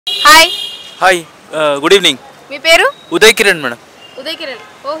Hi hi good evening. మీ పేరు? Uday Kiran madam. Uday Kiran.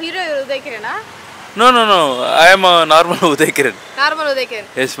 ఓ hero ఎవరు? ఉదయ్ కిరణా? No no no, I'm normal Uday Kiran. Normal Uday Kiran.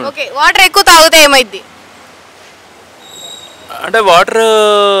 Yes madam. Okay, water ఎక్కువ తాగితే ఏమైద్ది? అంటే water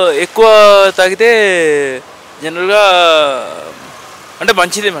ఎక్కువ తాగితే జనరల్గా అంటే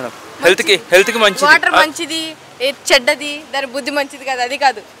మంచిది మేడం, హెల్త్కి మంచిది. వాటర్ మంచిది, చెడ్డది, దాని బుద్ధి మంచిది కాదు, అది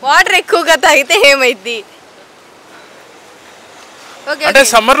కాదు. వాటర్ ఎక్కువగా తాగితే ఏమైద్ది? ఓకే, అంటే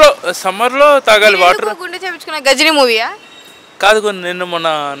సమ్మర్లో తాగాలి వాటర్. గుండె చేపించుకున్న గజని మూవీయా? కాదు, నేను మొన్న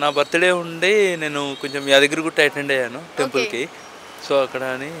నా బర్త్డే ఉండి నేను కొంచెం యాదగిరిగుట్ట అటెండ్ అయ్యాను టెంపుల్కి. సో అక్కడ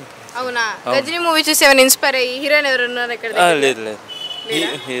అని. అవునా? గజని మూవీ చూసి ఏమైనా ఇన్స్పైర్ అయ్యి హీరోయిన్ ఎవరు ఉన్నారు ఇక్కడ? లేదు.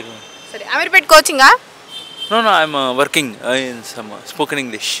 సరే, Ameerpet కోచింగా? No no, I'm working in some spoken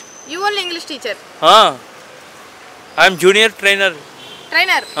English. You only English teacher? I'm junior trainer.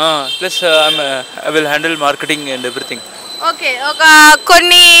 Plus I will handle marketing and everything. Okay, ఒక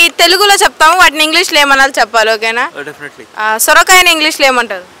కొన్ని తెలుగులో చెప్తాము, వాటిని ఇంగ్లీష్లో ఏమన్నా చెప్పాలి, ఓకేనా? డెఫినెట్లీ. సొరకాయని ఇంగ్లీష్లో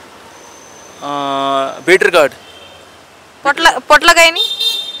ఏమంటారు? Beater gourd. పొట్లకాయని?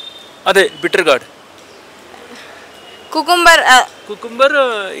 అదే bitter gourd. Cucumber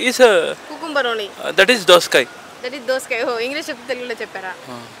is cucumber only. That is దోసకాయ. ఓ, ఇంగ్లీష్ చెప్తే తెలుగులో చెప్పారా?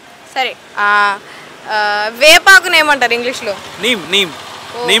 సరే, వేపాకుని ఏమంటారు ఇంగ్లీష్లో?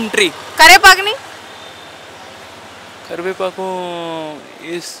 Neem tree. కరివేపాకు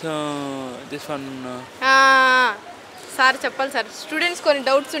ఈస్ దిస్ వన్. సార్ చెప్పాలి సార్, స్టూడెంట్స్ కొన్ని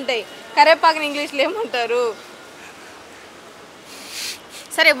డౌట్స్ ఉంటాయి. కరివేపాకుని ఇంగ్లీష్లో ఏమంటారు?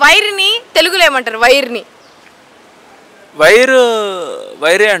 సరే, వైర్ని తెలుగులో ఏమంటారు?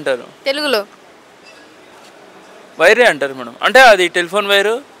 వైరే అంటారు తెలుగులో. వైరే అంటారు మేడం. అంటే అది టెలిఫోన్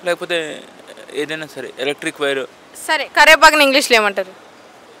వైరు లేకపోతే ఏదైనా సరే ఎలక్ట్రిక్ వైరు. సరే, కరివేపాకుని ఇంగ్లీష్లో ఏమంటారు?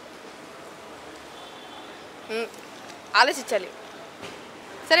 ఆలోచించాలి.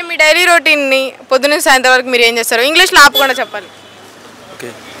 సరే, మీ డైలీ రొటీన్ని పొద్దున్న సాయంత్రం వరకు మీరు ఏం చేస్తారు? ఇంగ్లీష్లో ఆపకుండా చెప్పాలి. ఓకే,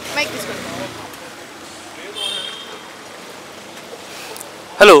 మైక్ తీసుకోండి.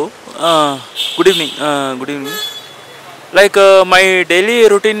 Hello, good evening. Like my daily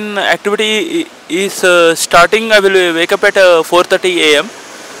routine activity is starting. I will wake up at 4:30 a.m.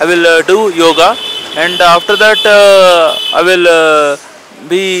 I will do yoga, and after that I will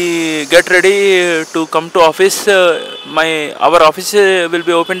get ready to come to office. Our office will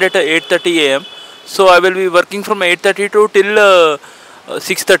be opened at 8:30 a.m. So I will be working from 8:30 to till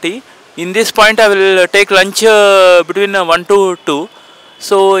 6:30. In this point I will take lunch between 1 to 2.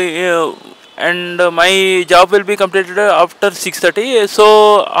 So and my job will be completed after 6:30. So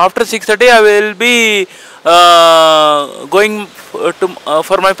after 6:30 I will be going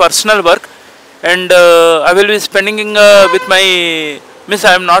for my personal work, and I will be spending with my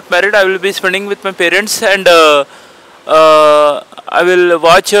I am not married. I will be spending with my parents, and I will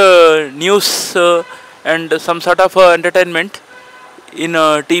watch news and some sort of entertainment in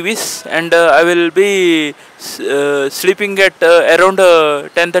TVs, and I will be sleeping at around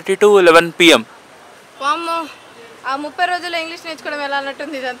 10:30 to 11 p.m. వామ్మో, ఆ 30 రోజుల్లో English నేర్చుకోవడం ఎలా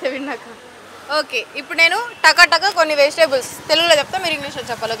అన్నట్టుంది ఇదంతా విన్నాక. Okay, ఇప్పుడు నేను టకా కొన్ని వెజిటేబుల్స్ తెలుగులో చెప్తా, మీరు ఇంగ్లీష్లో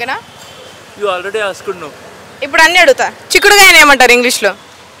చెప్పాలి, ఓకేనా? You already asked. నో, ఇప్పుడు అన్నీ అడుగుతా. చిక్కుడుకాయని ఏమంటారు ఇంగ్లీష్లో?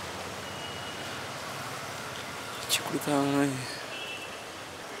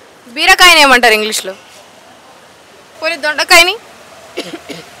 బీరకాయని ఏమంటారు ఇంగ్లీష్లో? పోనీ దొండకాయని?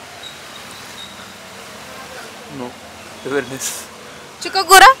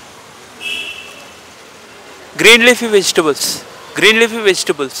 చుక్కకూర? Green leafy vegetables.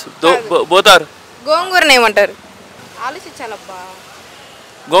 Both are. గోంగూరని ఏమంటారు? ఆలోచించాలబ్బా.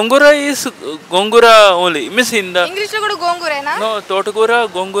 గోంగూర is gongura only. In the ఇంగ్లీష్లో కూడా గోంగూరేనా? నో, తోటకూర,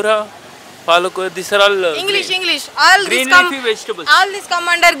 గోంగూర, పాలకూర, this are all English. All green leafy vegetables. All this come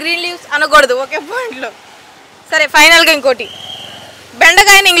under green leaves అనకూడదు, ఓకే పాయింట్లో. సరే, ఫైనల్గా ఇంకోటి,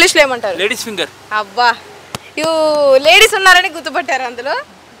 బెండకాయని ఇంగ్లీష్లో ఏమంటారు? Ladies finger. అబ్బా, లేడీస్ ఉన్నారని గుర్తుపట్టారు అందులో.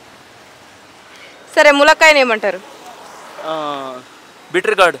 సరే, ములక్కాయని ఏమంటారు?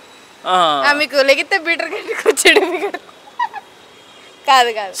 Bitter gourd. మీకు లెగితే బీటర్ గార్డ్కి వచ్చాడు. కాదు,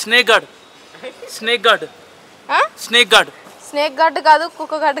 స్నేక్ గార్డ్ కాదు,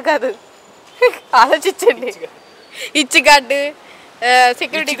 కుక్క గార్డ్ కాదు. ఆలోచించండి. ఇచ్ gourd,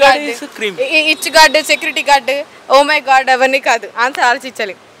 security guard, security guard, oh my God, అవన్నీ కాదు. ఆన్సర్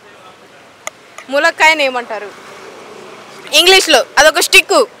ఆలోచించాలి. ములక్కాయని ఏమంటారు ఇంగ్లీష్లో? అదొక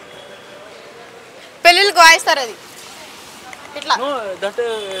స్టిక్, పెళ్ళిళ్ళకి వాయిస్తారు అది ఇట్లా.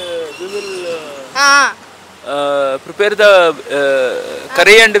 Prepare the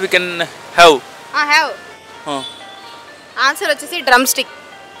curry and we can have. Answer వచ్చేసి drum stick.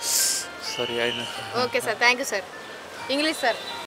 Sorry. Okay sir, thank you sir. English sir.